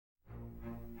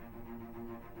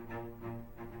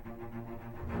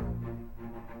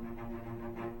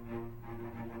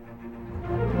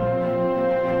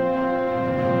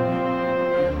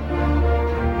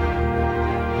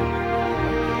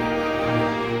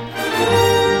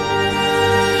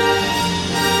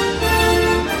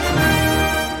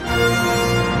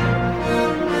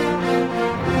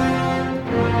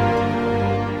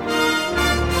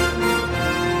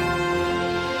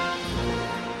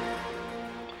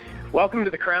Welcome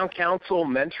to the Crown Council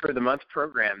Mentor of the Month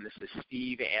program. This is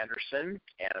Steve Anderson,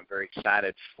 and I'm very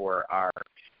excited for our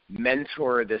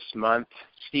mentor this month,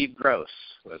 Steve Gross,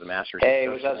 who has a master's Hey,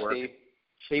 in what's social up, work. Steve?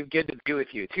 Steve, good to be with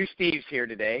you. Two Steves here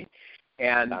today,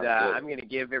 and I'm going to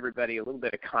give everybody a little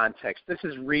bit of context. This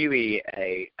is really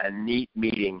a neat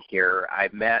meeting here. I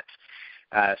met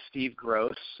Steve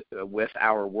Gross with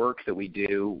our work that we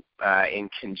do in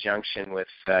conjunction with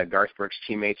Garth Brooks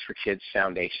Teammates for Kids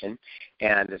Foundation.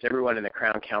 And as everyone in the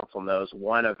Crown Council knows,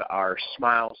 one of our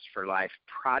Smiles for Life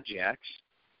projects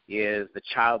is the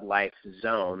Child Life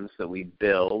Zones that we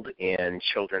build in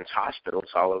children's hospitals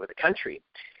all over the country.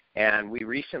 And we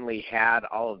recently had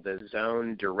all of the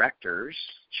zone directors,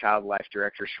 child life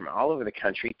directors from all over the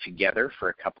country together for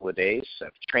a couple of days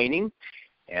of training.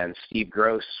 And Steve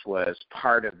Gross was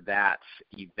part of that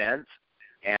event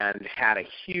and had a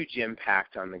huge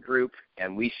impact on the group,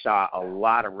 and we saw a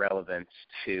lot of relevance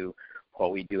to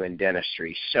what we do in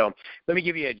dentistry. So let me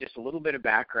give you just a little bit of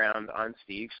background on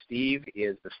Steve. Steve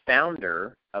is the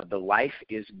founder of the Life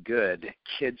is Good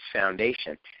Kids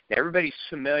Foundation. Now, everybody's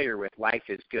familiar with Life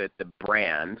is Good, the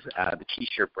brand, the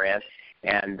T-shirt brand,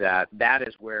 and that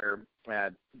is where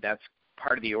that's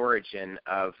part of the origin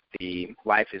of the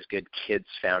Life is Good Kids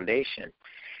Foundation.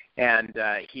 And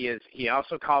he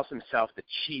also calls himself the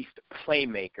chief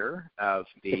playmaker of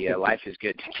the Life is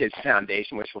Good Kids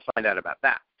Foundation, which we'll find out about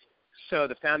that. So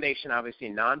the foundation, obviously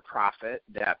a nonprofit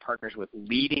that partners with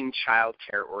leading child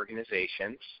care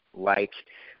organizations like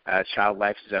Child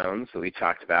Life Zones that we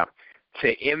talked about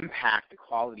to impact the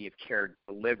quality of care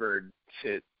delivered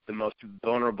to the most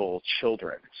vulnerable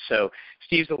children. So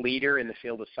Steve's a leader in the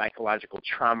field of psychological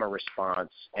trauma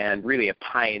response and really a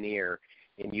pioneer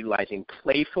in utilizing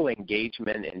playful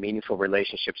engagement and meaningful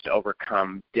relationships to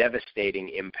overcome devastating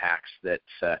impacts that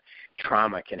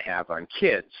trauma can have on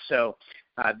kids. So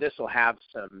this will have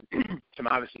some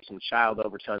obviously some child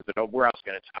overtones, but we're also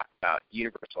going to talk about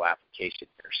universal application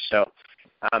here. So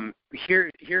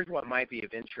here's what might be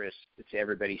of interest to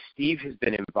everybody. Steve has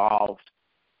been involved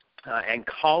and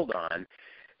called on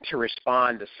to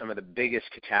respond to some of the biggest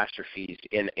catastrophes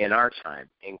in our time,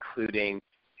 including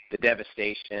the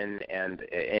devastation and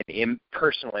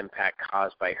personal impact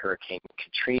caused by Hurricane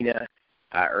Katrina,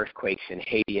 earthquakes in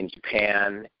Haiti and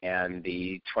Japan, and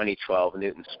the 2012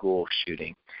 Newton School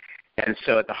shooting. And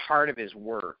so at the heart of his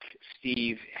work,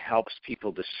 Steve helps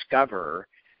people discover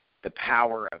the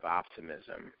power of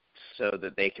optimism so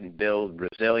that they can build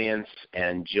resilience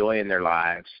and joy in their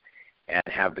lives and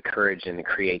have the courage and the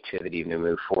creativity to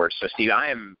move forward. So, Steve, I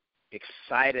am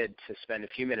excited to spend a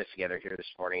few minutes together here this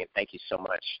morning, and thank you so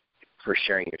much for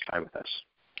sharing your time with us.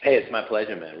 Hey, it's my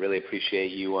pleasure, man. Really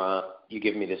appreciate you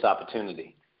giving me this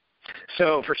opportunity.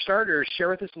 So, for starters, share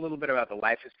with us a little bit about the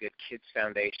Life is Good Kids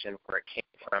Foundation, where it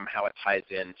came from, how it ties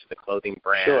into the clothing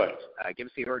brand. Sure. Give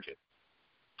us the origin.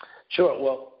 Sure.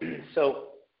 Well, so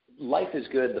Life is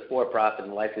Good, the for-profit,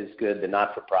 and Life is Good, the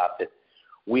not-for-profit,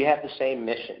 we have the same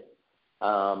mission.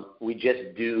 We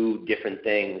just do different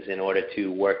things in order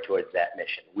to work towards that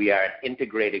mission. We are an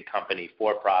integrated company,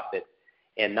 for-profit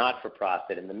and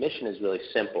not-for-profit, and the mission is really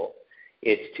simple.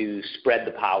 It's to spread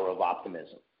the power of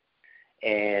optimism.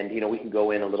 And, we can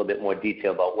go in a little bit more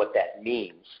detail about what that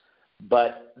means.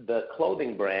 But the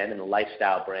clothing brand and the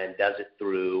lifestyle brand does it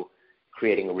through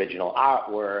creating original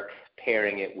artwork,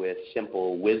 pairing it with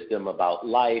simple wisdom about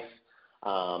life,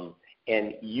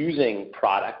 and using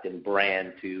product and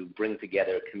brand to bring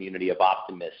together a community of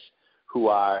optimists who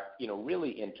are,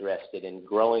 really interested in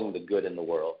growing the good in the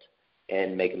world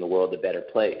and making the world a better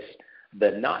place.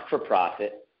 The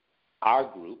not-for-profit, our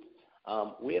group,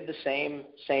 we have the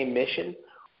same mission.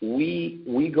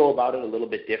 We go about it a little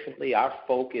bit differently. Our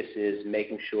focus is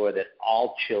making sure that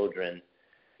all children,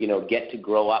 get to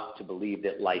grow up to believe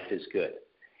that life is good.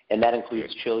 And that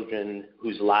includes children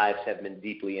whose lives have been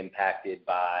deeply impacted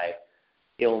by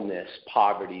illness,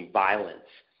 poverty, violence.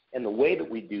 And the way that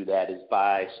we do that is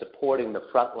by supporting the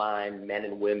frontline men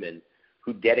and women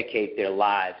who dedicate their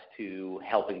lives to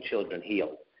helping children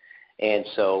heal. And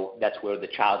so that's where the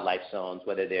Child Life Zones,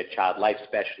 whether they're child life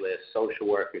specialists, social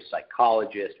workers,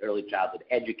 psychologists, early childhood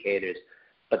educators,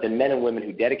 but the men and women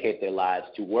who dedicate their lives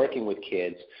to working with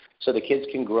kids so the kids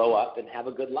can grow up and have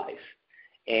a good life.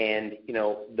 And,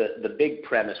 the big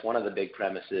premise, one of the big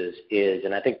premises is,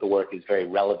 and I think the work is very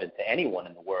relevant to anyone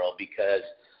in the world because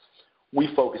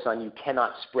we focus on you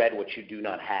cannot spread what you do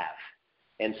not have.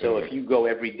 And so if you go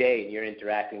every day and you're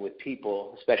interacting with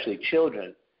people, especially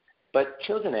children, but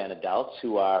children and adults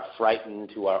who are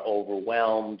frightened, who are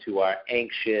overwhelmed, who are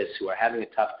anxious, who are having a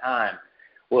tough time,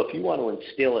 well, if you want to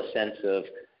instill a sense of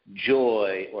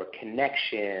joy or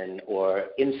connection or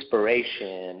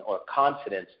inspiration or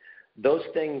confidence, those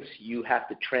things you have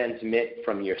to transmit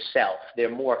from yourself. They're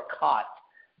more caught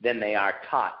than they are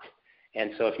taught.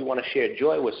 And so if you want to share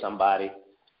joy with somebody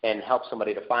and help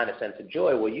somebody to find a sense of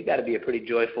joy, well, you got to be a pretty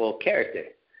joyful character.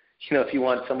 If you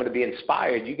want someone to be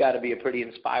inspired, you got to be a pretty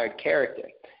inspired character.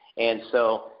 And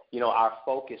so, our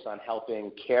focus on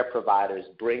helping care providers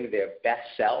bring their best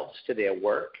selves to their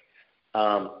work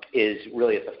is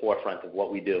really at the forefront of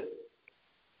what we do.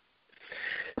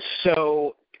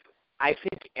 So I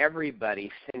think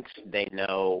everybody thinks they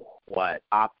know what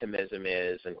optimism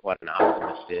is and what an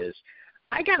optimist is.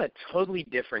 I got a totally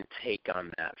different take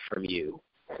on that from you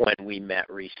when we met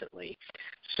recently.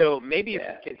 So maybe if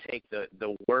you can take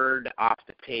the word off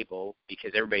the table,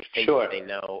 because everybody thinks they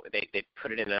know, they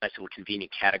put it in a nice little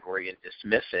convenient category and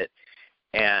dismiss it.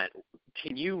 And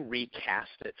can you recast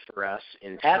it for us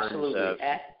in terms of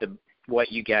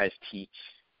what you guys teach?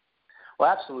 Well,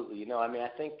 absolutely. I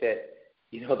think that,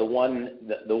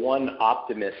 the one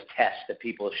optimist test that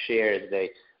people share is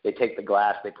they take the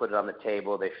glass, they put it on the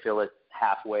table, they fill it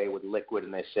halfway with liquid,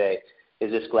 and they say, is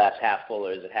this glass half full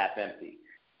or is it half empty?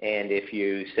 And if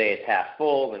you say it's half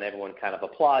full, then everyone kind of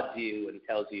applauds you and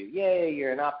tells you, yay,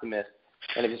 you're an optimist.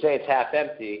 And if you say it's half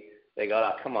empty, they go,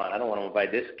 oh, come on, I don't want to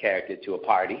invite this character to a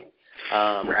party.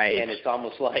 Right. And it's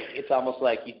almost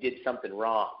like you did something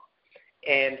wrong.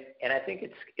 And I think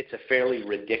it's a fairly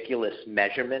ridiculous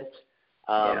measurement.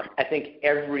 I think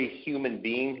every human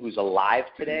being who's alive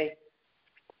today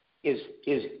is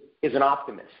an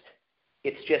optimist.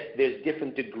 It's just there's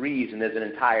different degrees and there's an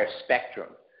entire spectrum.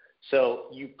 So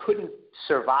you couldn't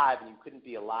survive and you couldn't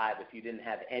be alive if you didn't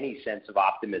have any sense of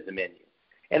optimism in you.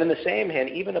 And in the same hand,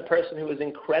 even a person who is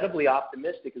incredibly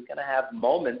optimistic is going to have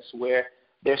moments where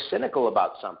they're cynical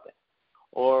about something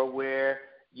or where,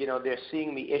 they're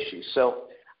seeing the issue. So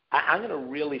I'm going to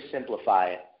really simplify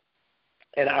it.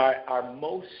 And our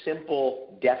most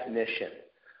simple definition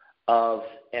of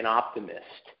an optimist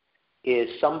is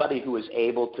somebody who is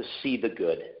able to see the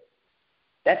good.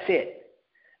 That's it.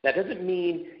 That doesn't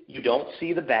mean you don't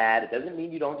see the bad. It doesn't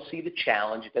mean you don't see the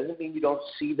challenge. It doesn't mean you don't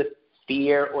see the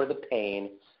fear or the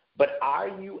pain. But are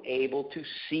you able to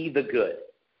see the good?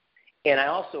 And I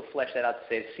also flesh that out to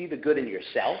say, see the good in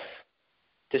yourself,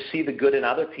 to see the good in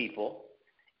other people,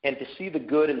 and to see the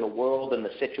good in the world and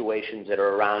the situations that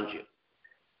are around you.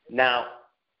 Now,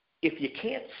 if you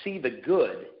can't see the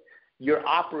good, you're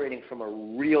operating from a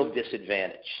real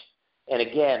disadvantage. And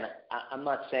again, I'm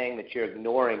not saying that you're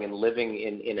ignoring and living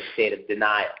in a state of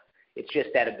denial. It's just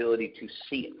that ability to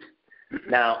see it.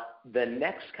 Now, the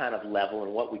next kind of level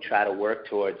and what we try to work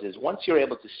towards is once you're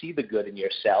able to see the good in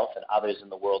yourself and others in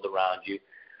the world around you,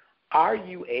 are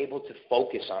you able to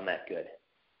focus on that good?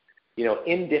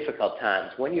 In difficult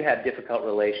times, when you have difficult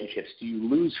relationships, do you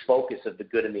lose focus of the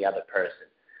good in the other person?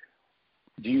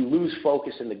 Do you lose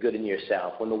focus in the good in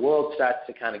yourself? When the world starts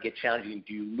to kind of get challenging,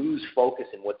 do you lose focus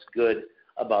in what's good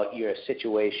about your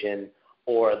situation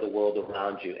or the world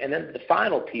around you? And then the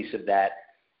final piece of that,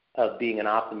 of being an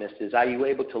optimist, is are you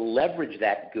able to leverage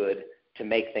that good to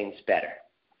make things better?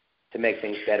 To make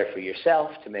things better for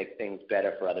yourself, to make things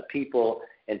better for other people,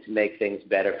 and to make things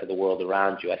better for the world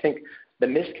around you. I think the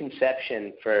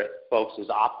misconception for folks is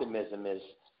optimism is,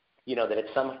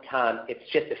 that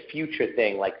it's just a future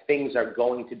thing, like things are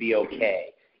going to be okay.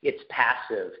 It's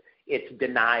passive. It's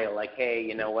denial, like, hey,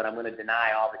 you know what, I'm going to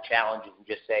deny all the challenges and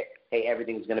just say, hey,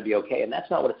 everything's going to be okay. And that's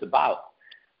not what it's about.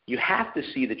 You have to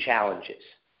see the challenges.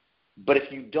 But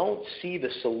if you don't see the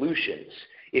solutions,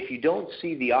 if you don't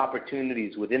see the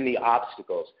opportunities within the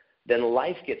obstacles, then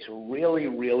life gets really,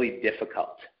 really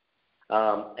difficult.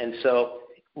 And so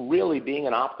really being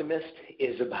an optimist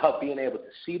is about being able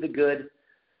to see the good,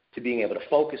 to being able to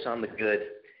focus on the good,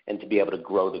 and to be able to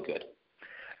grow the good.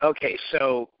 Okay,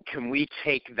 so can we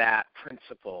take that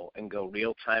principle and go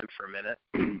real time for a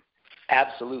minute?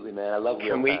 Absolutely, man. I love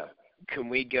real time. Can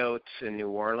we go to New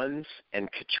Orleans and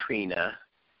Katrina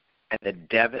and the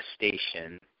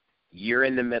devastation? You're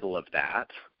in the middle of that.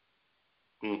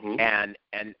 Mm-hmm.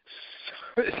 And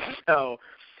so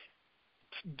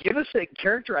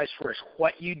characterize for us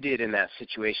what you did in that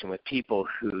situation with people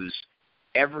whose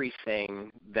everything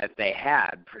that they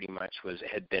had pretty much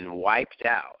had been wiped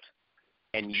out.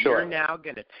 And you're now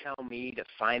going to tell me to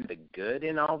find the good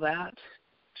in all that?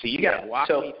 So you got to walk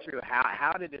me through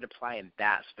how did it apply in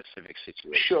that specific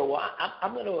situation? Sure. Well,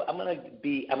 I'm going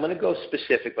to go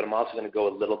specific, but I'm also going to go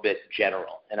a little bit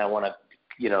general, and I want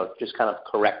to just kind of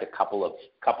correct a couple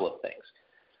of things.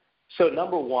 So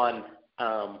number one,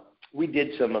 we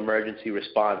did some emergency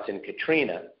response in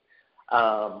Katrina,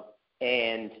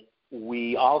 and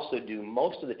we also do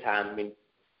most of the time, I mean,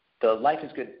 the Life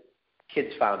is Good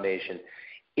Kids Foundation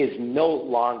is no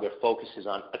longer focuses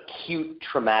on acute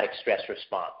traumatic stress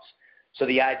response. So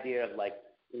the idea of like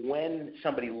when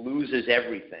somebody loses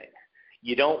everything,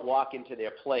 you don't walk into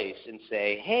their place and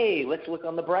say, hey, let's look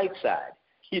on the bright side.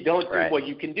 You don't do, well,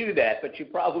 you can do that, but you're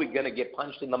probably going to get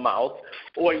punched in the mouth,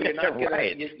 or you're not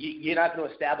going you're not going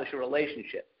to establish a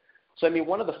relationship. So, I mean,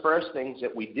 one of the first things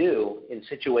that we do in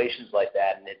situations like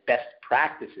that, and at best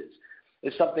practices,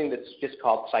 is something that's just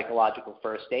called psychological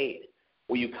first aid,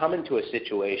 where you come into a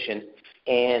situation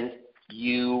and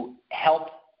you help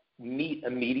meet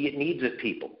immediate needs of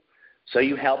people. So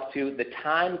you help to the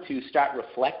time to start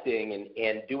reflecting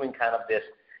and doing kind of this,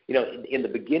 you know, in the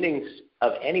beginnings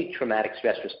of any traumatic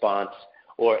stress response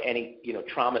or any, you know,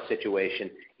 trauma situation,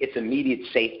 it's immediate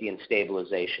safety and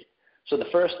stabilization. So the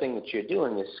first thing that you're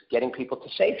doing is getting people to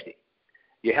safety.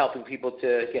 You're helping people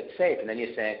to get safe, and then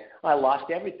you're saying, oh, I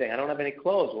lost everything. I don't have any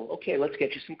clothes. Well, okay, let's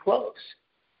get you some clothes.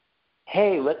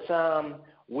 Hey, let's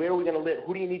where are we going to live?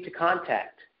 Who do you need to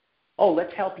contact? Oh,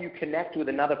 let's help you connect with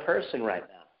another person right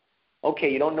now.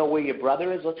 Okay, you don't know where your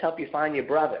brother is? Let's help you find your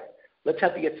brother. Let's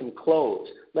help you get some clothes.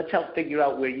 Let's help figure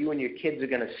out where you and your kids are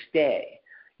going to stay.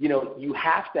 You know, you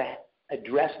have to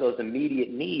address those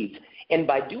immediate needs. And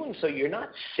by doing so, you're not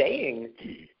saying,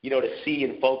 you know, to see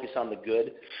and focus on the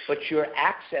good, but you're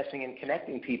accessing and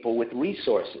connecting people with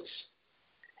resources.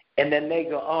 And then they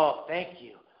go, oh, thank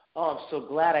you. Oh, I'm so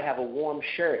glad I have a warm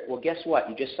shirt. Well, guess what?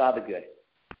 You just saw the good.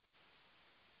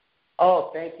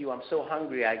 Oh, thank you. I'm so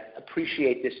hungry. I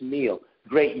appreciate this meal.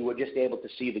 Great. You were just able to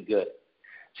see the good.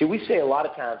 See, we say a lot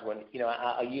of times when, you know,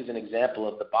 I'll use an example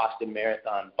of the Boston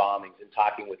Marathon bombings and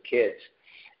talking with kids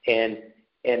and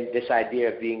this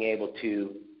idea of being able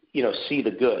to, you know, see the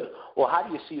good. Well, how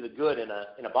do you see the good in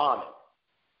a bombing?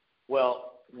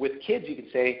 Well, with kids, you can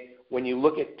say, when you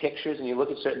look at pictures and you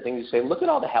look at certain things, you say, look at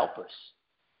all the helpers.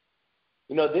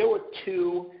 You know, there were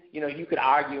two, you know, you could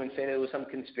argue and say there was some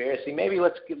conspiracy. Maybe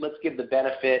let's give the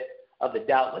benefit of the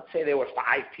doubt. Let's say there were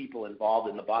 5 people involved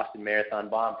in the Boston Marathon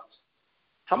bombings.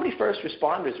 How many first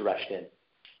responders rushed in?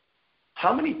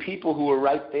 How many people who were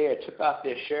right there took off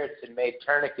their shirts and made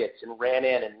tourniquets and ran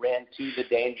in and ran to the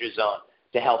danger zone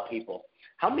to help people?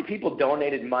 How many people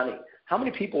donated money? How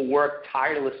many people worked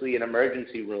tirelessly in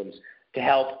emergency rooms to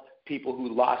help people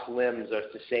who lost limbs or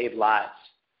to save lives?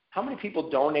 How many people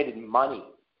donated money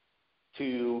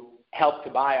to help to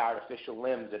buy artificial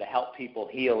limbs or to help people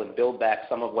heal and build back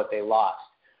some of what they lost?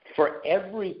 For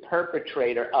every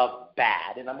perpetrator of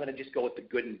bad, and I'm going to just go with the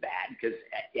good and bad because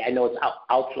I know it's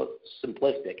ultra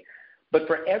simplistic, but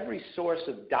for every source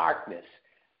of darkness,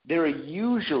 there are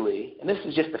usually, and this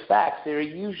is just the facts, there are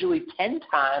usually 10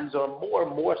 times or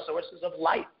more sources of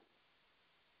light.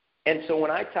 And so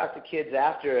when I talk to kids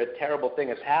after a terrible thing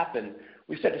has happened,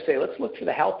 we start to say, let's look for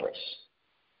the helpers.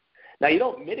 Now, you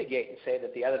don't mitigate and say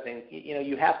that the other thing, you know,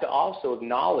 you have to also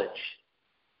acknowledge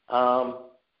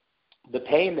the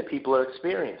pain that people are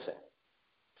experiencing.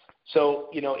 So,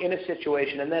 you know, in a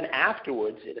situation, and then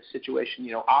afterwards, in a situation,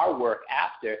 you know, our work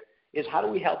after is how do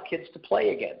we help kids to play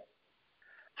again?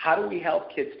 How do we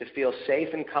help kids to feel safe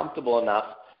and comfortable enough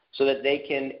so that they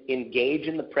can engage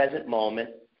in the present moment,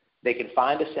 they can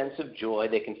find a sense of joy,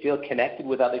 they can feel connected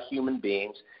with other human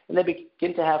beings, and they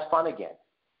begin to have fun again.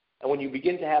 And when you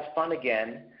begin to have fun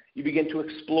again, you begin to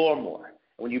explore more.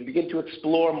 When you begin to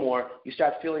explore more, you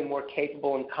start feeling more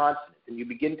capable and confident, and you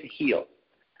begin to heal.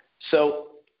 So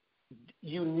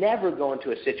you never go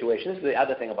into a situation. This is the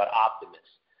other thing about optimists.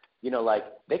 You know, like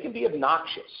they can be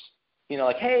obnoxious. You know,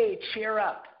 like, hey, cheer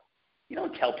up. You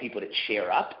don't tell people to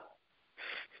cheer up.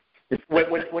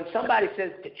 When somebody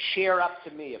says to cheer up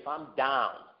to me if I'm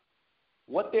down,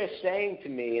 what they're saying to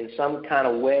me in some kind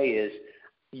of way is,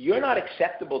 you're not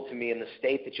acceptable to me in the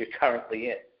state that you're currently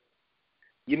in.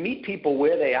 You meet people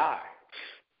where they are.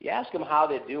 You ask them how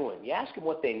they're doing. You ask them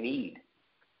what they need.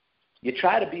 You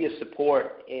try to be as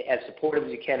supportive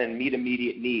as you can and meet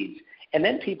immediate needs. And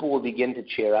then people will begin to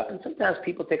cheer up. And sometimes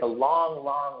people take a long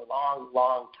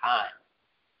time.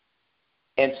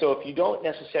 And so if you don't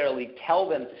necessarily tell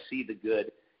them to see the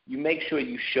good, you make sure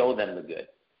you show them the good.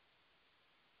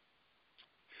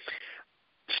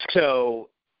 So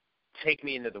take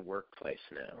me into the workplace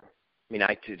now. I mean,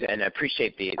 I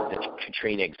appreciate the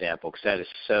Katrina example because that is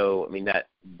so. I mean,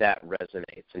 that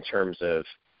resonates in terms of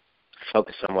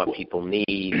focus on what people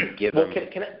need, give them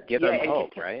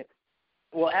hope, right?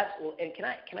 Well, absolutely. And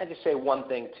can I just say one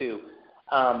thing too?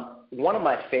 One of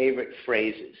my favorite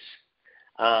phrases,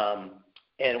 and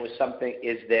it was something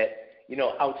is that, you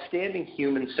know, outstanding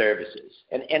human services,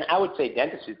 and I would say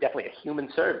dentistry is definitely a human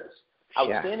service.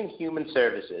 Outstanding human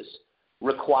services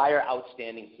require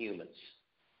outstanding humans.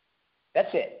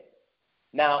 That's it.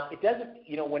 Now, it doesn't,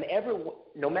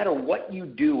 no matter what you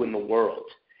do in the world,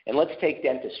 and let's take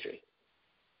dentistry,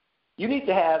 you need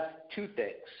to have two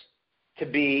things to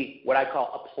be what I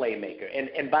call a playmaker.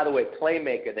 And by the way,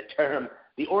 playmaker,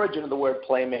 the origin of the word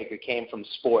playmaker came from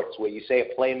sports, where you say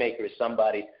a playmaker is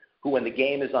somebody who, when the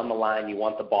game is on the line, you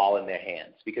want the ball in their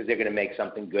hands because they're going to make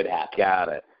something good happen. Got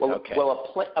it. Well, okay.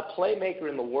 A playmaker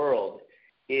in the world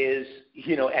is,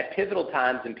 at pivotal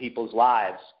times in people's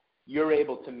lives, you're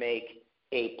able to make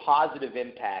a positive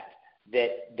impact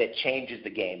that changes the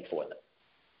game for them.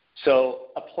 So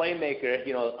a playmaker,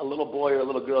 a little boy or a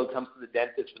little girl comes to the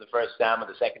dentist for the first time or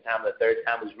the second time or the third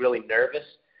time who's really nervous,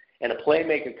 and a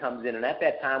playmaker comes in, and at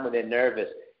that time when they're nervous,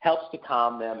 helps to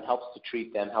calm them, helps to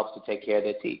treat them, helps to take care of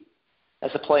their teeth.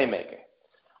 That's a playmaker.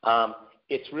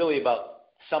 It's really about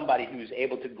somebody who's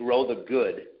able to grow the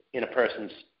good in a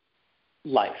person's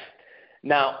life.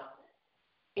 Now,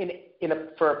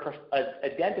 for a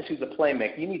dentist who's a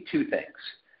playmaker, you need two things.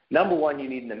 Number one, you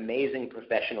need an amazing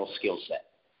professional skill set.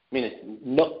 I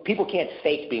mean, people can't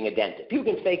fake being a dentist. People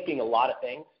can fake being a lot of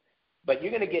things, but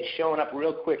you're going to get shown up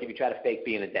real quick if you try to fake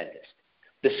being a dentist.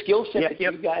 The skill set that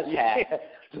you guys have,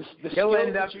 you'll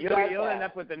end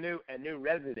up with a new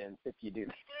residence if you do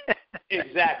that.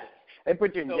 Exactly. They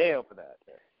put you in jail for that.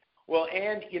 Well,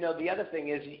 and the other thing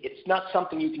is, it's not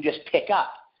something you can just pick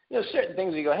up. Certain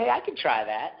things you go, hey, I can try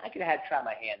that. I can try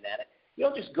my hand at it. You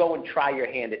don't just go and try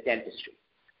your hand at dentistry.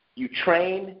 You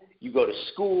train, you go to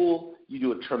school, you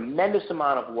do a tremendous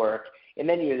amount of work, and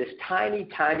then you're this tiny,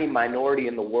 tiny minority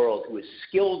in the world who is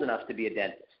skilled enough to be a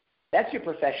dentist. That's your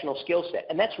professional skill set,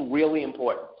 and that's really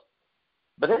important.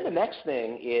 But then the next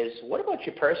thing is, what about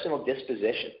your personal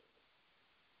disposition?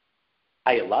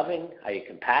 Are you loving? Are you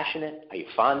compassionate? Are you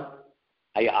fun?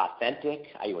 Are you authentic?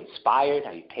 Are you inspired?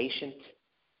 Are you patient?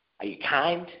 Are you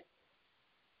kind?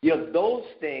 Those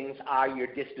things are your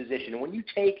disposition. And when you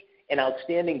take an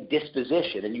outstanding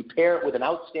disposition and you pair it with an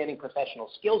outstanding professional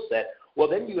skill set, well,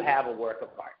 then you have a work of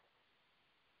art.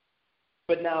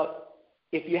 But now,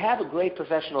 if you have a great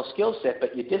professional skill set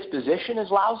but your disposition is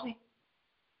lousy,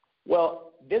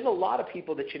 well, there's a lot of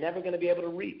people that you're never going to be able to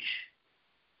reach.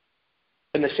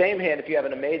 In the same hand, if you have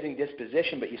an amazing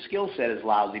disposition but your skill set is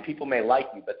lousy, people may like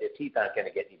you, but their teeth aren't going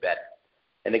to get any better,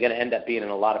 and they're going to end up being in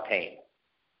a lot of pain.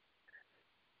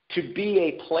 To be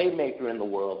a playmaker in the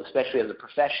world, especially as a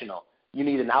professional, you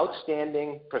need an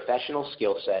outstanding professional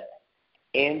skill set,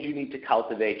 and you need to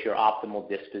cultivate your optimal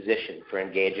disposition for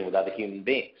engaging with other human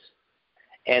beings.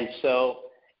 And so,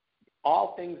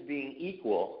 all things being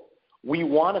equal, we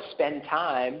want to spend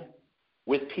time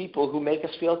with people who make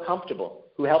us feel comfortable,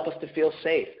 who help us to feel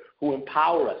safe, who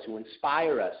empower us, who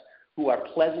inspire us, who are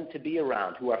pleasant to be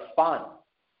around, who are fun,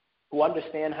 who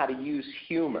understand how to use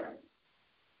humor,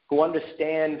 who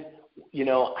understand,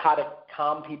 how to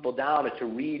calm people down or to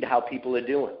read how people are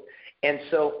doing. And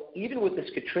so even with this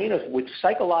Katrina, with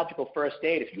psychological first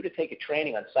aid, if you were to take a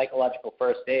training on psychological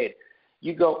first aid,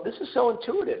 you go, this is so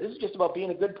intuitive. This is just about being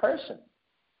a good person.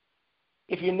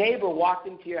 If your neighbor walked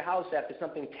into your house after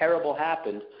something terrible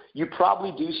happened, you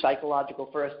probably do psychological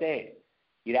first aid.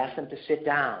 You'd ask them to sit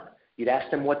down. You'd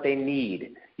ask them what they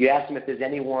need. You'd ask them if there's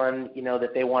anyone,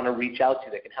 that they want to reach out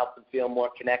to that can help them feel more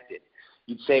connected.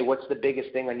 You'd say, what's the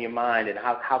biggest thing on your mind, and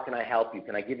how can I help you?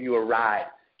 Can I give you a ride?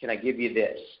 Can I give you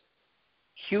this?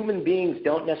 Human beings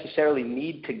don't necessarily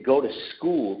need to go to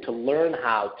school to learn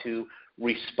how to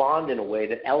respond in a way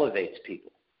that elevates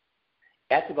people.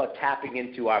 That's about tapping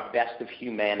into our best of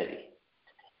humanity.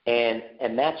 And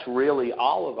that's really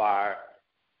all of our,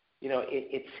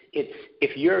 it's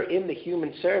if you're in the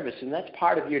human service, and that's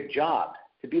part of your job,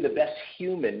 to be the best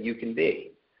human you can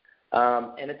be.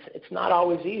 And it's not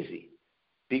always easy,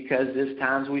 because there's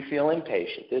times we feel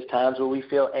impatient. There's times where we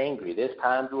feel angry. There's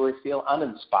times where we feel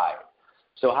uninspired.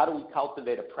 So how do we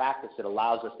cultivate a practice that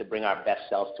allows us to bring our best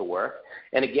selves to work?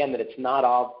 And again, that it's not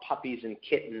all puppies and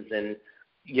kittens and,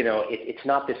 it's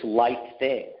not this light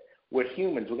thing. We're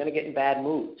humans. We're going to get in bad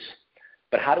moods.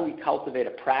 But how do we cultivate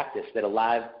a practice that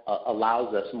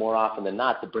allows us more often than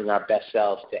not to bring our best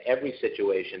selves to every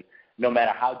situation, no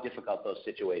matter how difficult those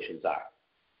situations are?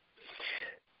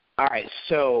 All right.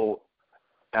 So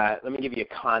let me give you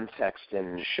a context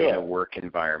in a work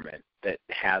environment that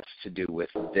has to do with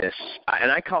this,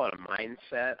 and I call it a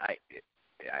mindset.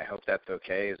 I hope that's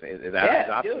okay. Is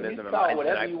that optimism? You call it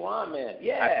whatever you want, man.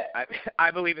 Yeah. I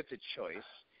believe it's a choice.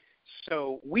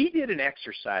 So we did an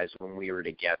exercise when we were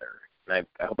together, and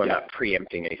I hope I'm not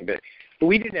preempting anything, but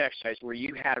we did an exercise where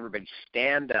you had everybody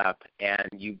stand up and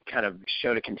you kind of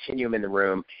showed a continuum in the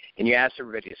room, and you asked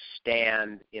everybody to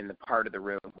stand in the part of the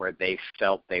room where they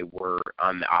felt they were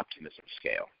on the optimism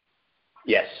scale.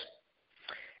 Yes.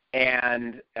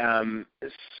 And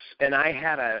I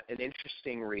had an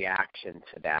interesting reaction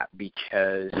to that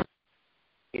because,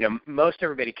 most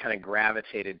everybody kind of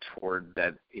gravitated toward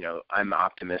that, I'm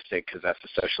optimistic because that's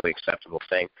a socially acceptable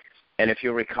thing. And if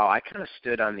you'll recall, I kind of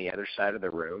stood on the other side of the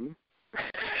room.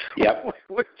 Yep.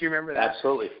 Do you remember that?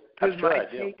 Absolutely. Because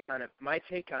my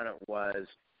take on it was,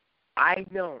 I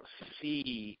don't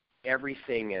see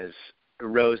everything as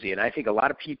rosy, and I think a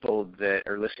lot of people that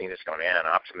are listening to this going, an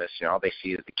optimist, all they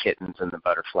see is the kittens and the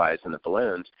butterflies and the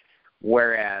balloons,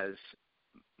 whereas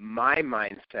my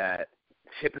mindset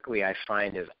typically I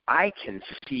find is I can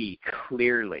see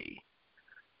clearly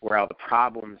where all the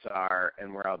problems are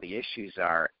and where all the issues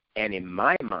are, and in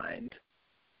my mind,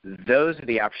 those are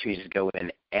the opportunities to go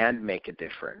in and make a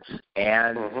difference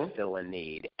and fill a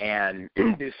need and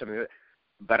do something.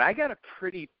 But I got a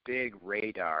pretty big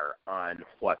radar on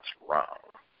what's wrong,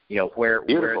 where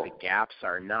the gaps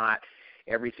are not.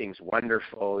 Everything's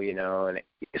wonderful, and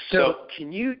so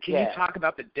can you talk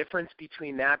about the difference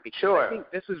between that? Because sure. I think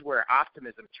this is where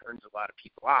optimism turns a lot of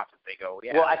people off. If they go,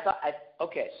 Well, I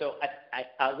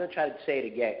was going to try to say it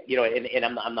again, and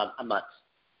I'm not.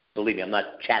 Believe me, I'm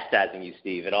not chastising you,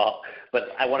 Steve, at all.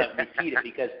 But I want to repeat it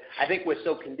because I think we're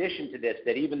so conditioned to this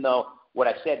that even though what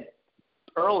I said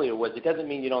earlier was it doesn't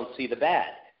mean you don't see the bad.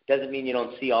 It doesn't mean you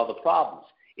don't see all the problems.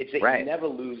 It's that you never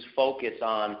lose focus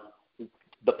on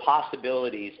the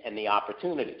possibilities and the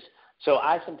opportunities. So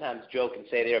I sometimes joke and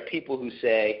say there are people who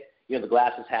say, the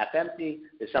glass is half empty.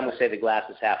 There's some who say the glass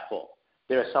is half full.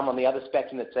 There are some on the other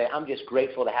spectrum that say, I'm just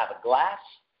grateful to have a glass.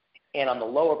 And on the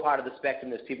lower part of the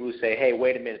spectrum, there's people who say, hey,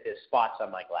 wait a minute, there's spots on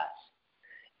my glass.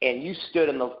 And you stood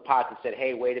in the part that said,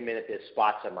 hey, wait a minute, there's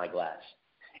spots on my glass.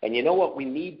 And you know what? We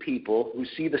need people who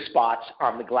see the spots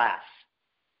on the glass.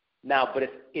 Now, but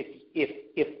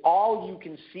if all you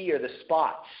can see are the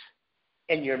spots,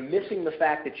 and you're missing the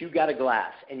fact that you got a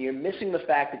glass, and you're missing the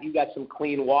fact that you got some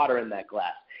clean water in that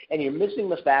glass, and you're missing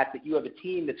the fact that you have a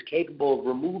team that's capable of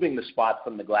removing the spots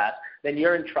from the glass, then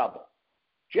you're in trouble.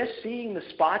 Just seeing the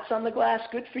spots on the glass,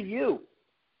 good for you.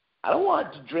 I don't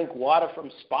want to drink water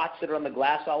from spots that are on the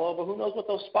glass all over. Who knows what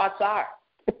those spots are?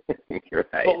 You're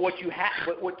right. But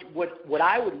what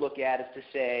I would look at is to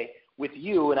say with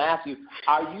you and ask you,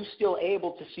 are you still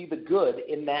able to see the good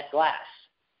in that glass?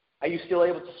 Are you still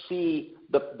able to see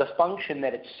the function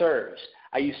that it serves?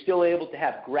 Are you still able to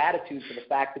have gratitude for the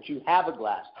fact that you have a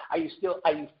glass? Are you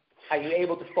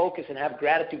able to focus and have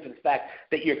gratitude for the fact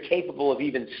that you're capable of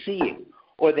even seeing,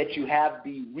 or that you have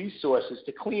the resources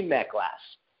to clean that glass?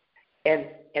 And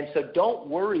so don't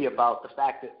worry about the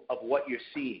fact of what you're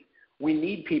seeing. We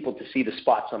need people to see the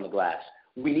spots on the glass.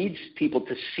 We need people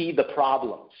to see the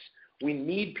problems. We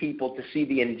need people to see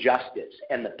the injustice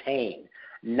and the pain.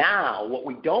 Now, what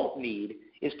we don't need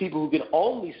is people who can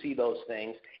only see those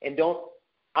things and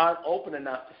aren't open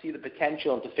enough to see the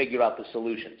potential and to figure out the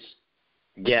solutions.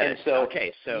 Yeah. And so,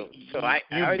 okay. So I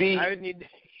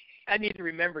need to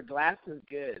remember glass is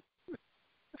good.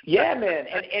 Yeah, man.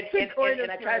 And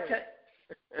I try to tell.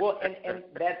 Well, and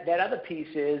that other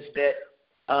piece is that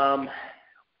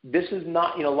this is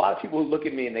not, a lot of people who look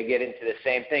at me and they get into the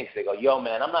same things. They go, yo,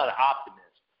 man, I'm not an optimist.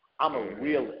 I'm a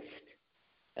realist.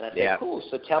 And I say, cool,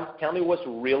 so tell me what's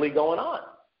really going on.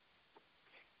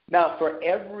 Now, for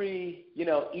every,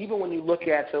 even when you look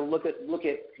at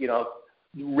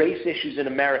race issues in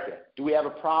America, do we have a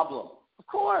problem? Of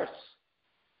course.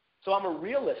 So I'm a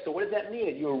realist. So what does that mean?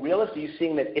 Are you a realist? Are you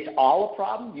seeing that it's all a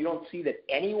problem? You don't see that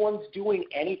anyone's doing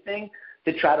anything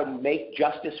to try to make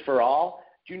justice for all?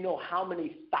 Do you know how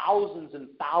many thousands and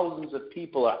thousands of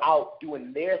people are out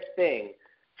doing their thing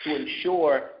to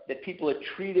ensure that people are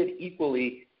treated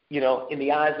equally, in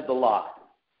the eyes of the law?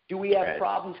 Do we have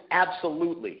problems?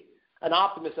 Absolutely. An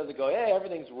optimist doesn't go, hey,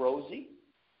 everything's rosy.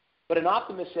 But an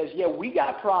optimist says, yeah, we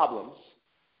got problems.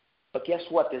 But guess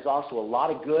what? There's also a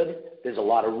lot of good. There's a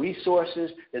lot of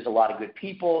resources. There's a lot of good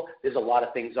people. There's a lot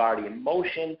of things already in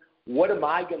motion. What am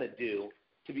I going to do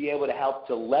to be able to help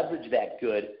to leverage that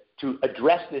good to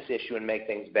address this issue and make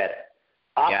things better?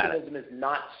 Optimism is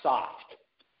not soft.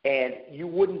 And you're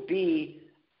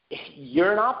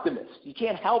an optimist. You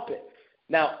can't help it.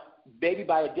 Now, maybe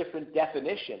by a different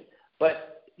definition,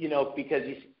 but,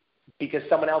 because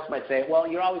someone else might say, well,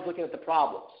 you're always looking at the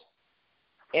problems.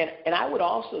 And I would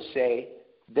also say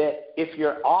that if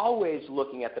you're always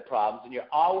looking at the problems and you're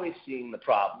always seeing the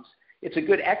problems, it's a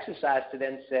good exercise to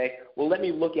then say, well, let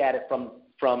me look at it from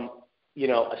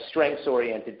a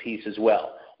strengths-oriented piece as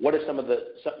well. What are some of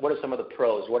the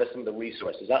pros? What are some of the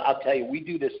resources? I'll tell you, we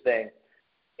do this thing,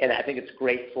 and I think it's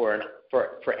great for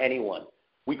anyone.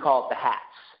 We call it the hats,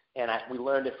 and we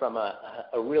learned it from a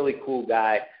really cool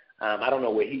guy. I don't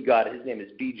know where he got it. His name is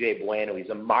BJ Bueno. He's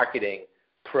a marketing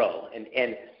pro,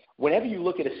 and whenever you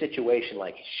look at a situation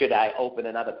like, should I open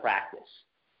another practice?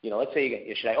 Let's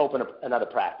say, should I open another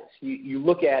practice? You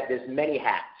look at, there's many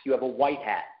hats. You have a white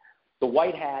hat. The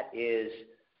white hat is,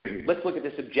 let's look at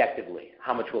this objectively.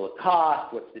 How much will it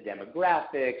cost? What's the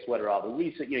demographics? What are all the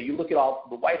research? You look at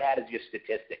the white hat is your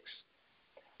statistics.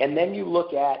 And then you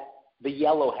look at the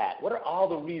yellow hat. What are all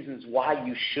the reasons why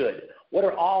you should? What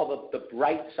are all the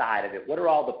bright side of it? What are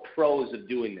all the pros of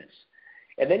doing this?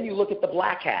 And then you look at the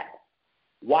black hat.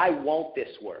 Why won't this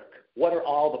work? What are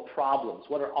all the problems?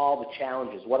 What are all the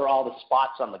challenges? What are all the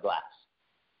spots on the glass?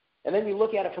 And then you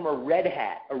look at it from a red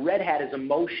hat. A red hat is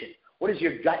emotion. What is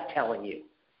your gut telling you?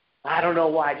 I don't know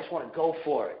why. I just want to go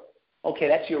for it. Okay,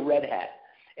 that's your red hat.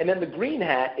 And then the green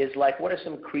hat is like, what are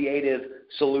some creative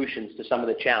solutions to some of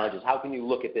the challenges? How can you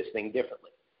look at this thing differently?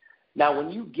 Now,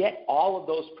 when you get all of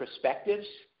those perspectives,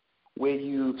 where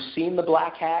you've seen the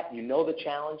black hat, you know the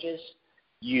challenges,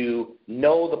 you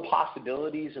know the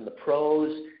possibilities and the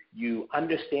pros, you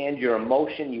understand your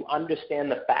emotion, you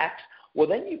understand the facts, well,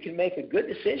 then you can make a good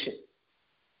decision.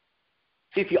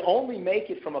 See, if you only make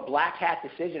it from a black hat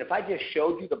decision, if I just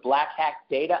showed you the black hat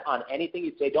data on anything,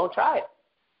 you'd say, don't try it.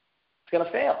 It's going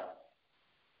to fail.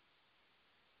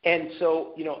 And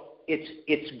so,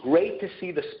 it's great to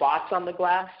see the spots on the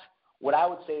glass. What I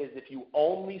would say is if you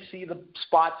only see the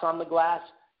spots on the glass,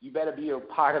 you better be a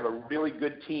part of a really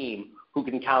good team who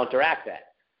can counteract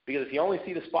that. Because if you only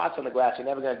see the spots on the glass, you're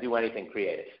never going to do anything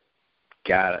creative.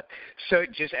 Got it. So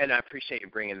and I appreciate you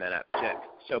bringing that up.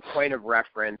 So point of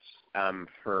reference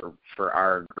for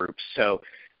our group. So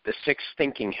the 6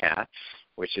 thinking hats,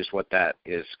 which is what that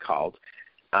is called,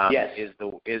 yes, is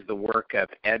the work of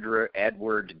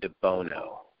Edward de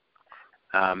Bono.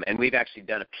 And we've actually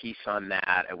done a piece on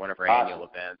that at one of our annual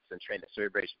events and trained. So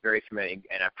everybody's very familiar,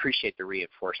 and I appreciate the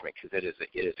reinforcement because it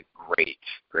is a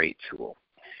great tool.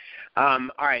 All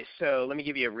right, so let me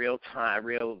give you a real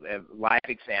live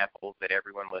example that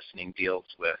everyone listening deals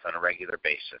with on a regular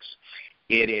basis.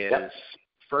 It is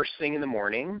first thing in the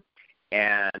morning,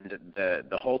 and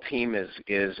the whole team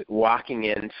is walking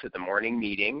into the morning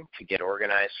meeting to get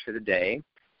organized for the day.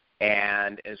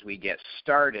 And as we get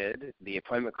started, the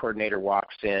appointment coordinator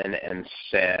walks in and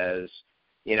says,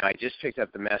 I just picked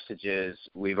up the messages.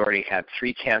 We've already had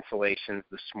 3 cancellations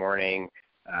this morning.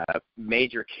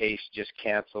 Major case just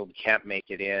canceled, can't make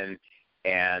it in,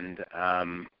 and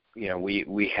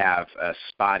we have a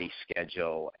spotty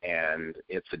schedule, and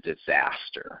it's a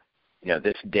disaster.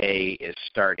 This day is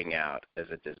starting out as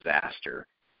a disaster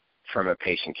from a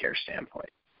patient care standpoint.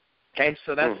 Okay,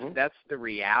 so that's the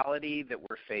reality that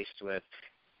we're faced with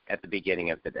at the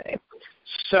beginning of the day.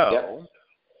 So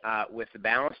with the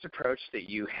balanced approach that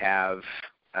you have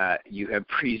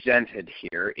presented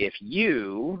here, if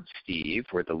you, Steve,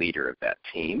 were the leader of that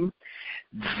team,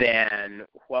 then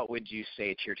what would you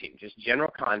say to your team? Just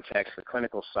general context, the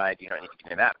clinical side, you don't need to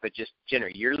get into that, but just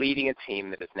general, you're leading a team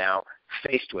that is now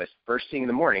faced with, first thing in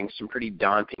the morning, some pretty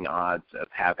daunting odds of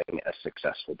having a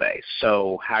successful day.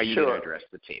 So how are you going to address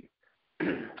the team?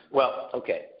 Well,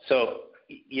 okay. So,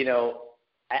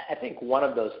 I think one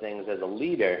of those things as a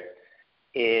leader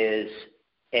is,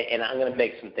 and I'm going to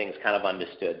make some things kind of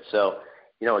understood. So,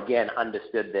 again,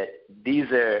 understood that these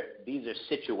are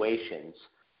situations,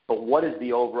 but what is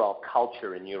the overall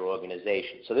culture in your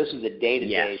organization? So this is a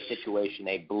day-to-day situation,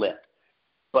 a blip.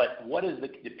 But what is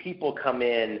do people come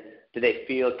in, do they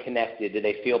feel connected? Do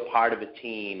they feel part of a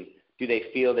team? Do they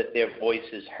feel that their voice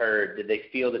is heard? Do they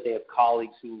feel that they have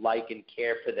colleagues who like and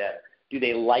care for them? Do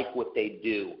they like what they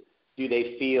do? Do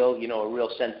they feel, a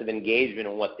real sense of engagement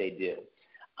in what they do?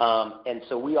 And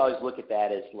so we always look at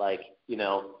that as like,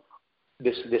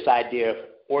 this idea of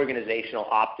organizational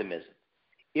optimism.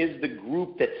 Is the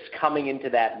group that's coming into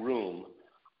that room,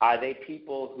 are they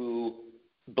people who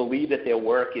believe that their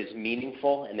work is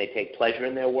meaningful and they take pleasure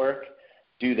in their work?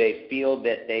 Do they feel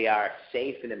that they are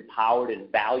safe and empowered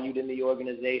and valued in the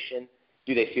organization?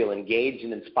 Do they feel engaged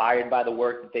and inspired by the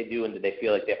work that they do, and do they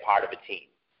feel like they're part of a team?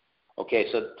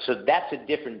 Okay, so that's a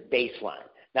different baseline.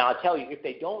 Now, I'll tell you, if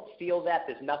they don't feel that,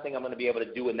 there's nothing I'm going to be able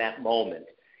to do in that moment.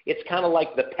 It's kind of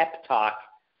like the pep talk,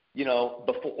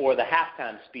 before, or the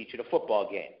halftime speech at a football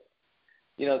game.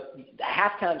 The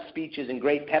halftime speeches and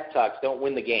great pep talks don't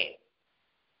win the game.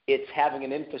 It's having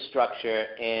an infrastructure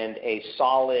and a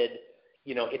solid,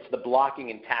 it's the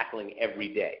blocking and tackling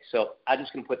every day. So I'm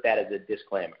just going to put that as a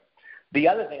disclaimer. The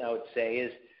other thing I would say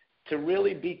is, to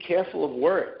really be careful of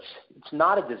words. It's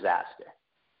not a disaster.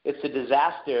 It's a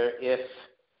disaster if,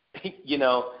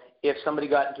 if somebody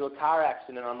got into a car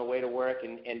accident on the way to work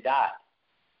and died.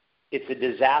 It's a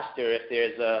disaster if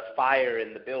there's a fire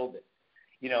in the building.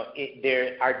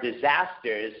 There are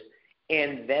disasters,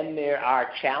 and then there are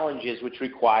challenges which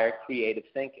require creative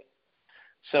thinking.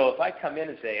 So if I come in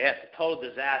and say, it's a total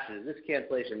disaster, this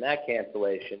cancellation, that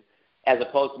cancellation, as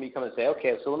opposed to me coming and say,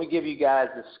 okay, so let me give you guys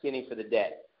the skinny for the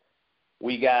day.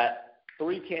 We got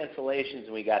 3 cancellations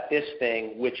and we got this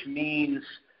thing, which means,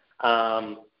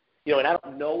 and I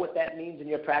don't know what that means in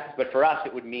your practice, but for us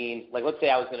it would mean, like, let's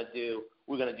say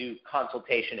we're going to do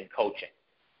consultation and coaching.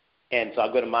 And so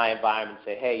I'll go to my environment and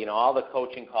say, hey, all the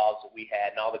coaching calls that we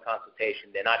had and all the consultation,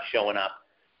 they're not showing up.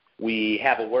 We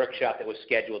have a workshop that was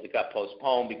scheduled that got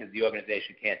postponed because the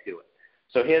organization can't do it.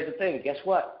 So here's the thing. Guess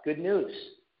what? Good news.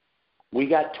 We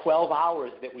got 12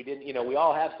 hours that we didn't, we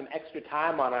all have some extra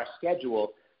time on our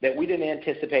schedule that we didn't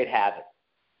anticipate having.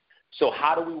 So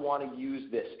how do we want to use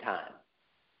this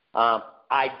time?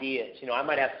 Ideas. I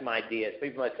might have some ideas.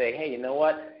 People might say, hey, you know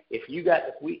what? If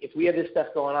we have this stuff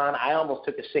going on, I almost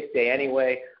took a sick day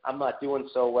anyway. I'm not doing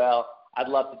so well. I'd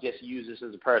love to just use this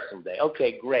as a personal day.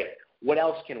 Okay, great. What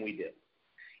else can we do?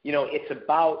 It's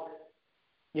about,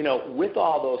 with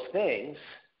all those things,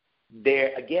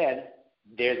 there's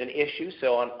an issue.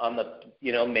 So on the,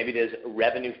 maybe there's a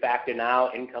revenue factor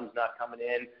now, income's not coming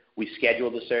in, we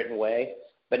scheduled a certain way.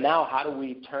 But now how do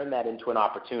we turn that into an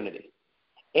opportunity?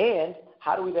 And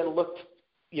how do we then look,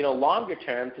 longer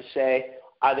term to say,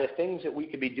 are there things that we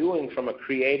could be doing from a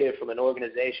creative, from an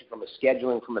organization, from a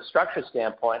scheduling, from a structure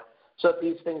standpoint, so that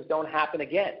these things don't happen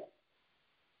again?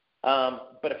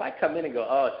 But if I come in and go,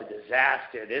 oh, it's a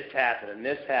disaster, this happened and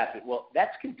this happened, well,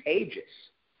 that's contagious.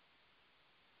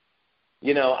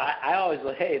 I always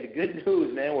say, hey, the good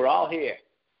news, man, we're all here.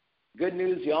 Good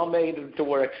news, you all made it to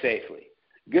work safely.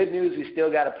 Good news, we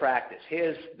still got to practice.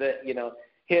 Here's the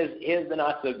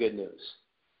not so good news,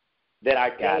 that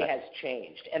our day has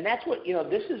changed. And that's what,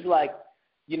 this is like,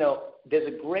 there's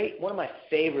a great, one of my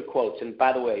favorite quotes, and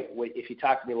by the way, if you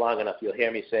talk to me long enough, you'll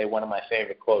hear me say one of my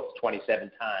favorite quotes 27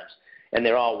 times, and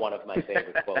they're all one of my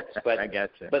favorite quotes. But I get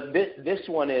you. But this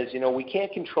one is, we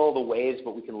can't control the waves,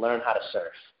 but we can learn how to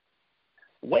surf.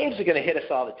 Waves are going to hit us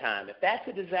all the time. If that's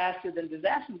a disaster, then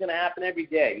disaster is going to happen every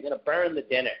day. You're going to burn the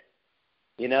dinner.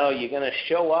 You're going to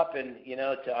show up and,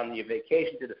 on your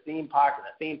vacation to the theme park, and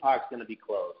the theme park's going to be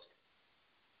closed.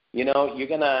 You're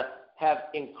going to have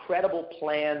incredible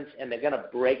plans, and they're going to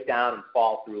break down and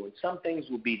fall through. And some things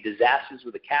will be disasters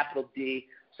with a capital D.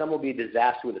 Some will be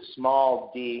disaster with a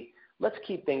small d. Let's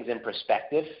keep things in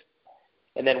perspective.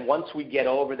 And then once we get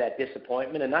over that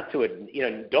disappointment, and not to,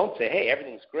 don't say, hey,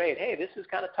 everything's great. Hey, this is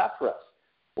kind of tough for us.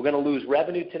 We're going to lose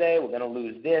revenue today. We're going to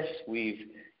lose this.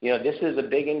 This is a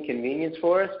big inconvenience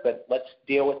for us, but let's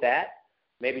deal with that.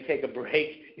 Maybe take a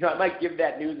break. I might give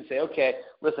that news and say, okay,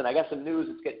 listen, I got some news.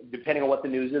 Depending on what the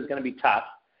news is, going to be tough.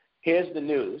 Here's the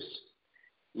news.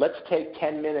 Let's take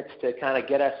 10 minutes to kind of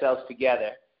get ourselves together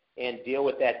and deal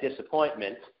with that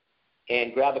disappointment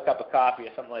and grab a cup of coffee or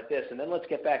something like this, and then let's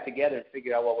get back together and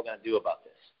figure out what we're going to do about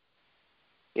this.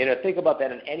 Think about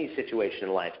that in any situation in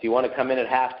life. Do you want to come in at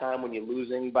halftime when you're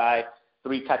losing by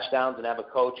 3 touchdowns and have a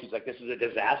coach who's like, this is a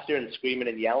disaster, and screaming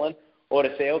and yelling? Or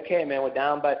to say, okay, man, we're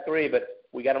down by 3, but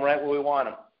we got them right where we want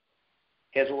them.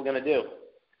 Here's what we're going to do.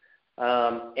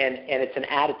 And it's an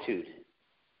attitude.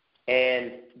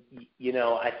 And,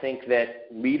 I think that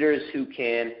leaders who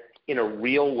can, in a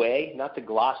real way, not to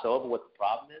gloss over what the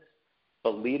problem is,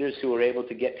 but leaders who are able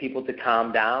to get people to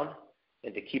calm down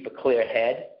and to keep a clear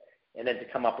head and then to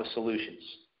come up with solutions.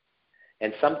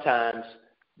 And sometimes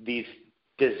these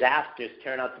disasters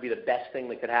turn out to be the best thing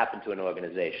that could happen to an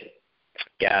organization.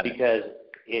 Because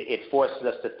it forces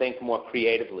us to think more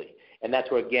creatively. And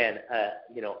that's where, again,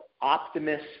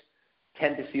 optimists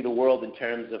tend to see the world in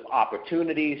terms of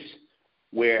opportunities,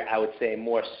 where I would say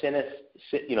more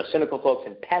cynical folks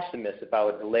and pessimists, if I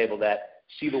would label that,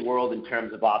 see the world in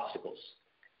terms of obstacles.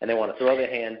 And they want to throw their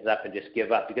hands up and just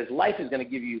give up, because life is going to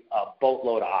give you a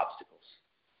boatload of obstacles.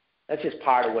 That's just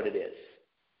part of what it is.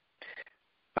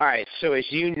 All right, so as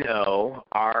you know,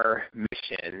 our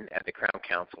mission at the Crown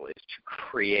Council is to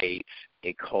create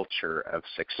a culture of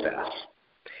success.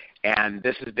 And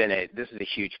this is a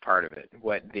huge part of it.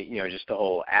 Just the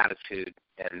whole attitude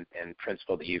and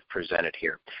principle that you've presented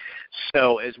here.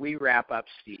 So as we wrap up,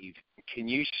 Steve, can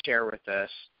you share with us,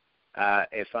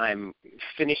 if I'm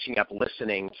finishing up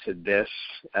listening to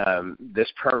this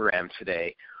program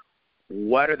today,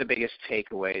 what are the biggest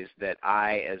takeaways that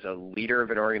I, as a leader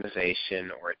of an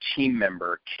organization or a team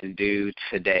member, can do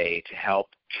today to help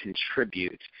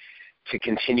contribute to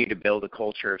continue to build a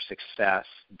culture of success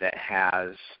that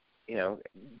has,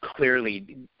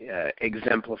 clearly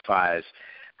exemplifies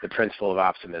the principle of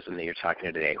optimism that you're talking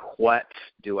about today? What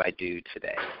do I do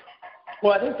today?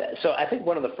 Well, I think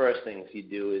one of the first things you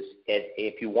do is,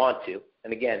 if you want to,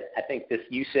 and again, I think this,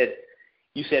 you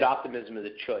said optimism is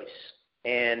a choice,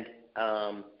 and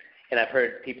I've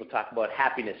heard people talk about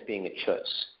happiness being a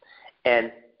choice,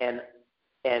 and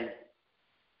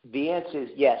the answer is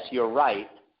yes, you're right,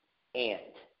 and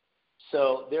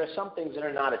so there are some things that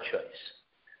are not a choice.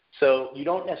 So you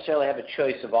don't necessarily have a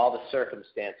choice of all the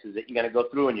circumstances that you're going to go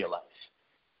through in your life.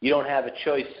 You don't have a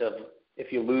choice of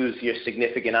if you lose your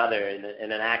significant other in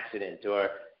an accident, or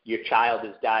your child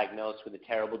is diagnosed with a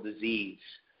terrible disease,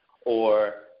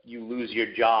 or you lose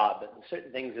your job. And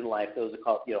certain things in life, those are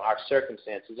called, our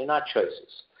circumstances. They're not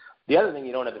choices. The other thing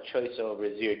you don't have a choice over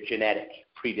is your genetic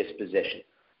predisposition.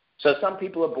 So some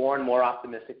people are born more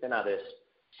optimistic than others.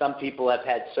 Some people have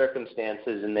had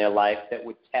circumstances in their life that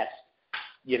would test,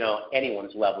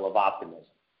 anyone's level of optimism.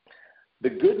 The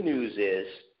good news is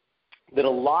that a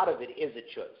lot of it is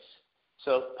a choice.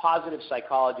 So positive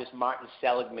psychologist Martin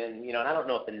Seligman, and I don't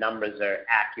know if the numbers are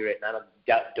accurate, and I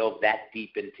don't dove that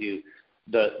deep into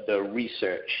the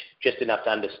research, just enough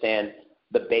to understand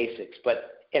the basics.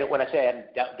 And when I say I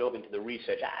haven't dove into the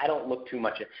research, I don't look too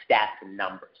much at stats and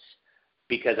numbers,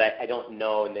 because I don't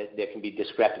know, and there can be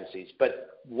discrepancies.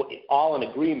 But all in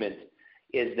agreement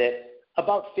is that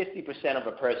about 50% of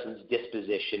a person's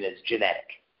disposition is genetic.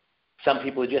 Some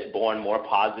people are just born more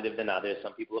positive than others.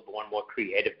 Some people are born more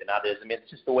creative than others. I mean, it's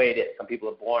just the way it is. Some people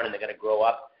are born and they're going to grow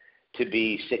up to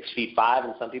be 6'5",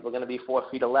 and some people are going to be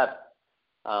 4'11".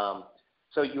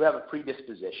 So you have a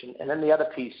predisposition. And then the other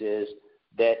piece is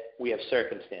that we have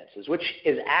circumstances, which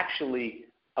is actually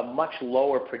a much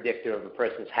lower predictor of a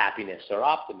person's happiness or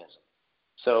optimism.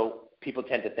 So people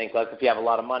tend to think, like, if you have a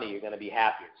lot of money, you're going to be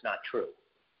happier. It's not true.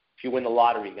 If you win the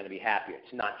lottery, you're going to be happier.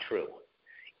 It's not true.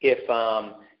 If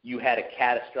you had a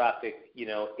catastrophic,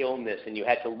 illness and you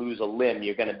had to lose a limb,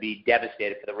 you're going to be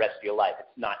devastated for the rest of your life. It's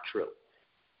not true.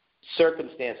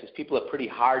 Circumstances, people are pretty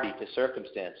hardy to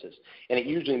circumstances, and it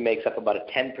usually makes up about a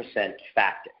 10%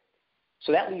 factor.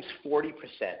 So that leaves 40%.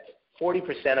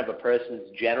 40% of a person's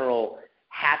general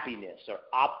happiness or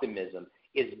optimism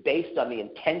is based on the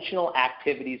intentional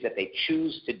activities that they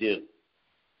choose to do.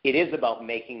 It is about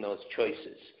making those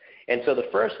choices. And so the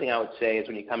first thing I would say is,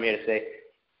 when you come here to say,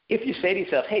 if you say to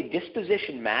yourself, hey,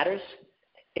 disposition matters,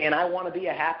 and I want to be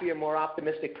a happier, more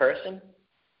optimistic person,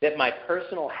 that my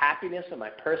personal happiness and my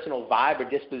personal vibe or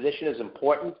disposition is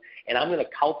important, and I'm going to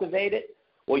cultivate it,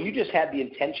 well, you just had the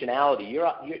intentionality.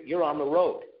 You're on the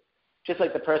road. Just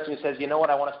like the person who says, you know what,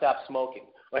 I want to stop smoking.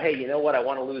 Or, hey, you know what, I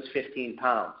want to lose 15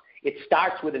 pounds. It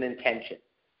starts with an intention.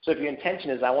 So if your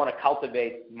intention is, I want to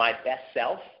cultivate my best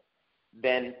self,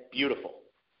 then beautiful.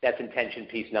 That's intention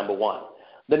piece number one.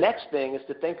 The next thing is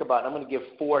to think about, I'm going to give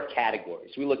 4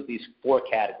 categories. We look at these 4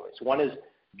 categories. One is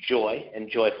joy and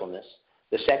joyfulness.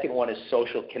 The second one is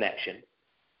social connection.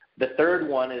 The third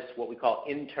one is what we call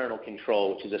internal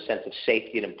control, which is a sense of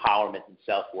safety and empowerment and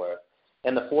self-worth.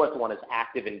 And the fourth one is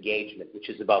active engagement, which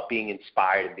is about being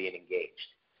inspired and being engaged.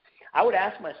 I would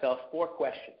ask myself 4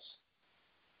 questions.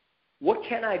 What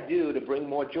can I do to bring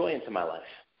more joy into my life?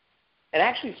 And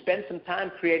actually spend some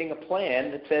time creating a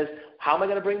plan that says, how am I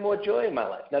going to bring more joy in my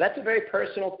life? Now, that's a very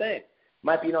personal thing. It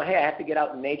might be, hey, I have to get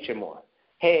out in nature more.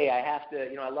 Hey, I have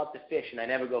to, I love to fish and I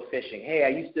never go fishing. Hey, I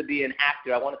used to be an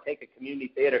actor. I want to take a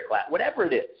community theater class. Whatever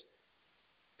it is.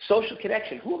 Social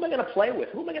connection. Who am I going to play with?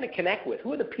 Who am I going to connect with?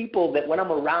 Who are the people that when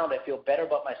I'm around I feel better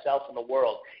about myself and the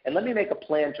world? And let me make a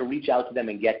plan to reach out to them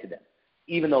and get to them,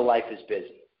 even though life is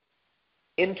busy.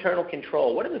 Internal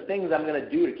control. What are the things I'm going to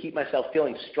do to keep myself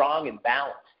feeling strong and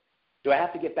balanced? Do I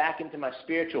have to get back into my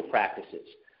spiritual practices?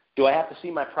 Do I have to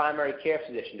see my primary care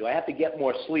physician? Do I have to get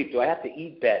more sleep? Do I have to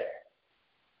eat better?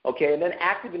 Okay, and then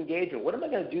active engagement. What am I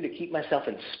going to do to keep myself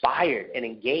inspired and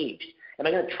engaged? Am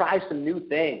I going to try some new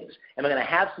things? Am I going to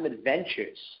have some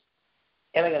adventures?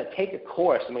 Am I going to take a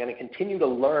course? Am I going to continue to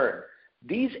learn?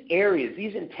 These areas,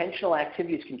 these intentional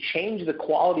activities can change the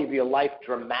quality of your life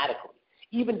dramatically,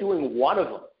 even doing one of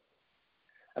them.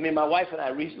 I mean, my wife and I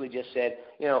recently just said,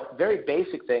 very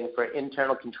basic thing for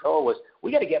internal control was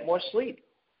we got to get more sleep.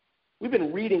 We've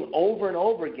been reading over and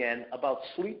over again about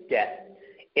sleep debt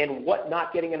and what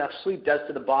not getting enough sleep does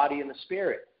to the body and the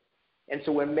spirit. And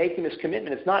so we're making this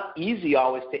commitment. It's not easy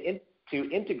always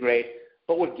to integrate,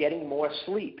 but we're getting more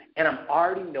sleep. And I'm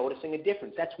already noticing a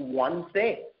difference. That's one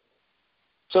thing.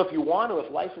 So if you want to, if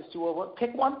life is too overwhelming,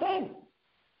 pick one thing.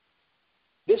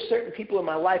 There's certain people in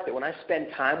my life that when I spend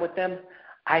time with them,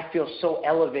 I feel so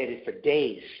elevated for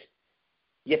days.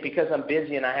 Yet because I'm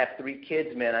busy and I have 3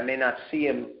 kids, man, I may not see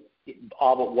them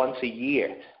all but once a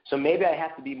year. So maybe I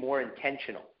have to be more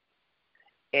intentional.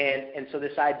 And so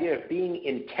this idea of being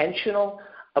intentional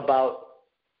about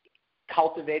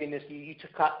cultivating this, you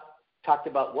talked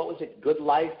about, what was it, good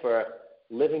life or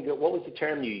living good? What was the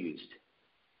term you used?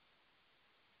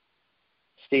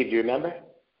 Steve, do you remember?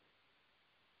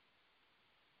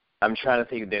 I'm trying to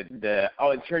think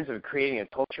in terms of creating a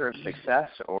culture of success,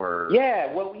 or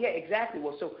exactly.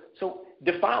 Well, so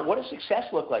define, what does success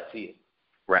look like to you?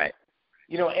 Right.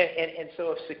 And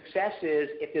so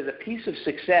if there's a piece of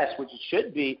success, which it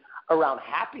should be, around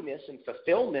happiness and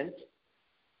fulfillment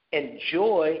and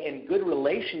joy and good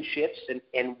relationships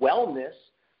and wellness,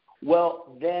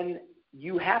 well, then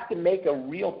you have to make a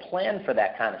real plan for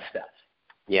that kind of stuff.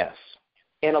 Yes.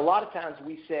 And a lot of times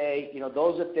we say,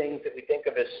 those are things that we think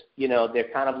of as, they're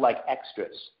kind of like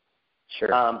extras. Sure.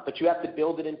 But you have to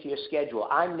build it into your schedule.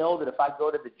 I know that if I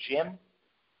go to the gym,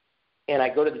 and I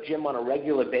go to the gym on a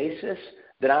regular basis,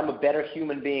 that I'm a better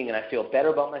human being and I feel better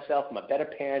about myself, I'm a better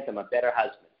parent, I'm a better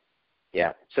husband.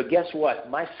 Yeah. So guess what?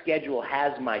 My schedule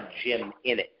has my gym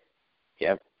in it.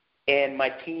 Yep. And my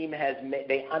team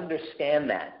they understand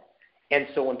that. And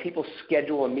so when people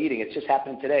schedule a meeting, it's just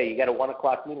happened today. You got a 1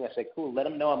 o'clock meeting. I say, cool, let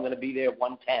them know I'm going to be there at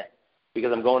 1:10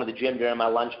 because I'm going to the gym during my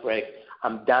lunch break.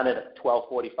 I'm done at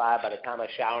 12:45. By the time I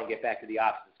shower and get back to the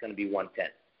office, it's going to be 1:10.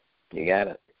 You got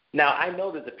it. Now, I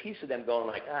know there's a piece of them going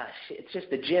like, shit, it's just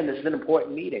the gym. This is an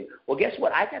important meeting. Well, guess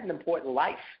what? I got an important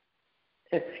life.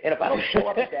 And if I don't show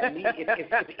up at that meeting,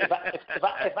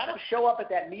 if I don't show up at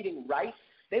that meeting right,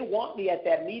 they want me at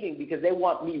that meeting because they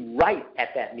want me right at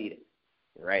that meeting.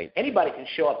 Right. Anybody can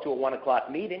show up to a 1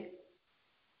 o'clock meeting,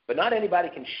 but not anybody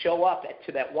can show up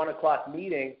to that 1 o'clock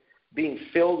meeting being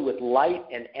filled with light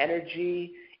and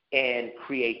energy and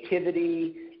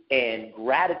creativity and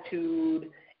gratitude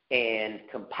and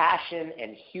compassion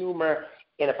and humor.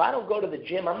 And if I don't go to the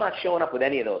gym, I'm not showing up with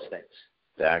any of those things.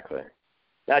 Exactly.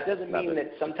 Now, it doesn't mean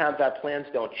that sometimes our plans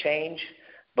don't change,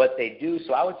 but they do.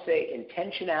 So I would say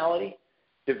intentionality.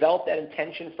 Develop that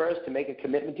intention first to make a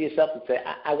commitment to yourself and say,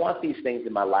 I want these things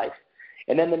in my life.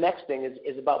 And then the next thing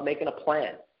is about making a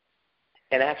plan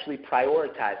and actually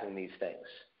prioritizing these things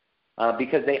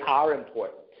because they are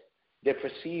important. They're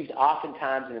perceived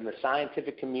oftentimes, and in the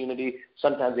scientific community,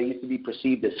 sometimes they used to be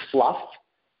perceived as fluff.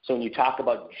 So when you talk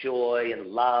about joy and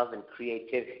love and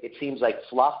creativity, it seems like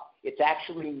fluff. It's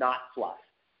actually not fluff.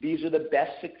 These are the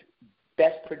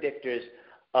best predictors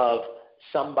of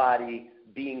somebody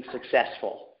being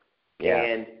successful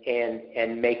and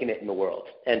making it in the world.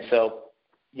 And so,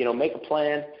 make a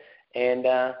plan and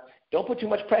don't put too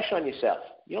much pressure on yourself.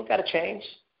 You don't got to change.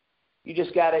 You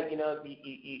just got to,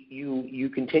 you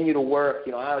continue to work.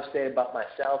 I always say about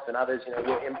myself and others,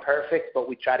 we're imperfect, but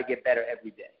we try to get better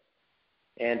every day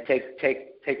and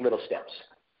take little steps.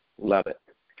 Love it.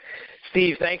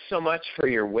 Steve, thanks so much for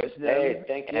your wisdom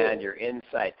and your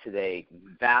insight today.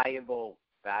 Valuable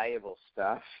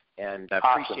stuff, and I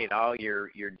appreciate all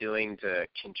you're doing to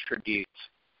contribute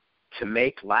to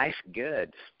make life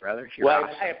good, brother. Well,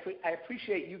 awesome. I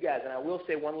appreciate you guys, and I will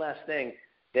say one last thing,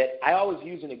 that I always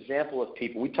use an example of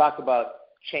people. We talk about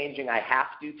changing I have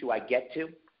to I get to.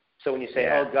 So when you say,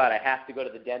 oh, God, I have to go to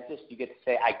the dentist, you get to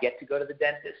say, I get to go to the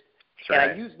dentist. That's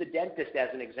right. I use the dentist as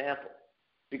an example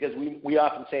because we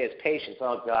often say as patients,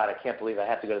 oh, God, I can't believe I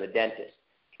have to go to the dentist.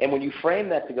 And when you frame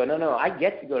that to go, no, I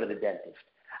get to go to the dentist.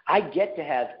 I get to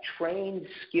have trained,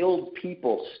 skilled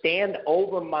people stand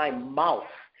over my mouth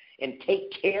and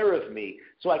take care of me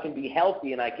so I can be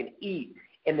healthy and I can eat,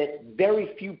 and that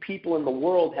very few people in the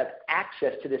world have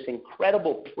access to this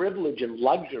incredible privilege and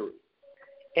luxury.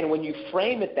 And when you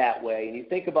frame it that way and you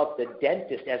think about the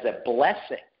dentist as a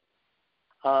blessing,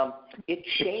 it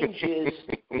changes.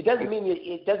 It doesn't mean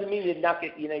you're not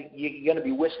you're going to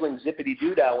be whistling zippity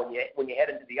doo dah when you head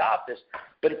into the office,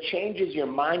 but it changes your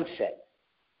mindset.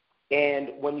 And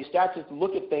when you start to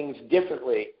look at things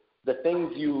differently, the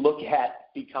things you look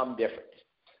at become different.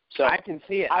 So I can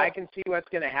see it. I can see what's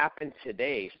going to happen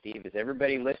today, Steve, is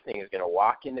everybody listening is going to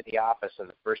walk into the office and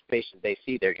the first patient they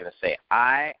see, they're going to say,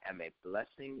 I am a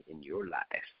blessing in your life.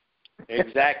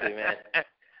 Exactly, man.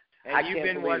 And you've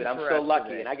been one. I'm so lucky,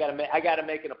 today. And I got to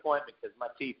make an appointment because my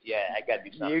teeth. I got to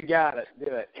do something. You got it. Do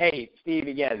it. Hey, Steve,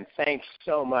 again, thanks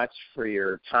so much for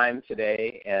your time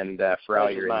today and for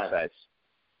all your insights.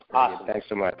 Awesome. Thanks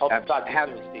so much. Hope to talk to you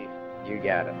soon, Steve. You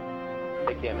got it.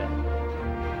 Take care, man.